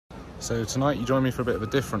So tonight you join me for a bit of a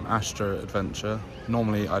different astro adventure.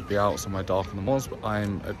 Normally I'd be out somewhere dark in the moors, but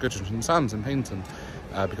I'm at Goodrich and Sam's in Paynton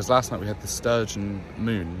because last night we had the Sturgeon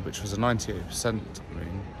Moon, which was a 98%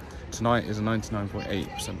 moon. Tonight is a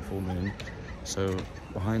 99.8% full moon. So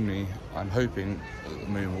behind me, I'm hoping that the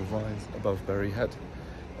moon will rise above Bury Head.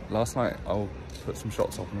 Last night I'll put some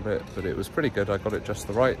shots up in a bit, but it was pretty good. I got it just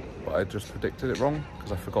the right, but I just predicted it wrong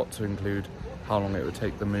because I forgot to include how long it would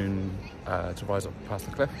take the moon to rise up past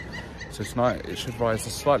the cliff. So tonight it should rise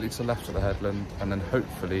slightly to the left of the headland, and then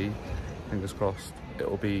hopefully, fingers crossed, it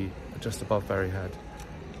will be just above Bury Head,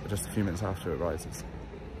 just a few minutes after it rises.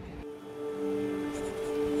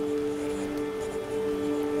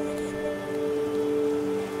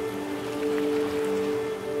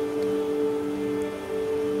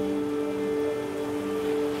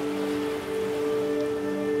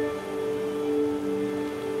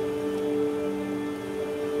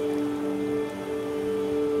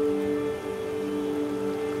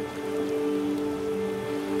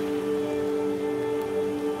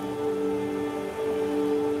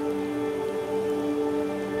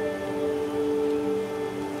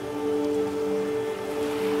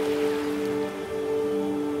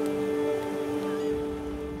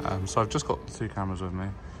 So I've just got the two cameras with me.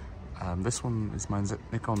 This one is my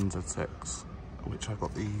Nikon Z6, which I've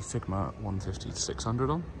got the Sigma 150 to 600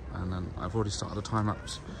 on, and then I've already started a time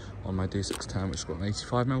lapse on my D610, which has got an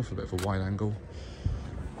 85mm for a bit of a wide angle.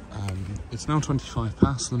 It's now 25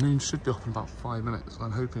 past, the moon should be up in about 5 minutes.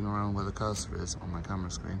 I'm hoping around where the cursor is on my camera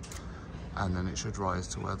screen, and then it should rise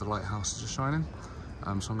to where the lighthouse is shining.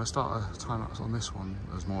 So I'm going to start a time lapse on this one.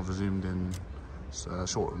 There's more of a zoomed in,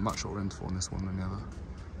 much shorter interval on this one than the other.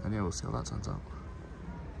 And yeah, we'll see how that turns out.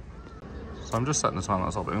 So I'm just setting the time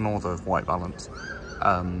lapse up, ignore the white balance.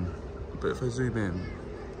 But if I zoom in,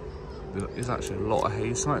 there's actually a lot of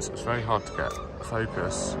haze tonight, so it's very hard to get a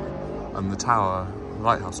focus. And the tower, the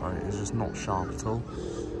lighthouse, sorry, is just not sharp at all.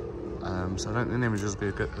 So I don't think the images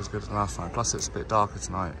will be as good as last night. Plus it's a bit darker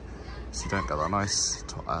tonight, so you don't get that nice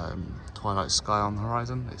twilight sky on the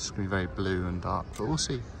horizon. It's going to be very blue and dark, but we'll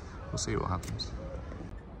see. We'll see what happens.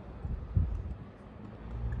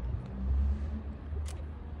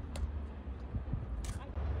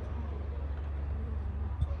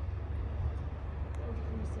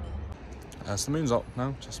 So the moon's up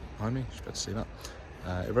now, just behind me, you should be able to see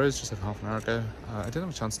that. It rose just over half an hour ago. I didn't have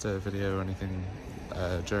a chance to video or anything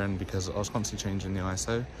during because I was constantly changing the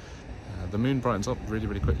ISO. The moon brightens up really,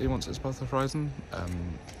 really quickly once it's above the horizon.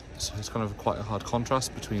 So it's kind of quite a hard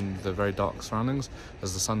contrast between the very dark surroundings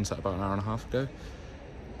as the sun set about an hour and a half ago.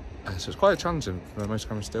 So it's quite challenging for most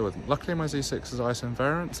cameras to deal with. Luckily my Z6 is ISO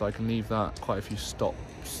invariant, so I can leave that quite a few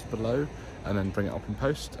stops below and then bring it up in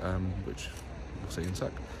post, which we'll see in a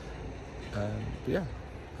sec. But yeah,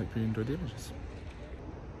 hope you enjoyed the images.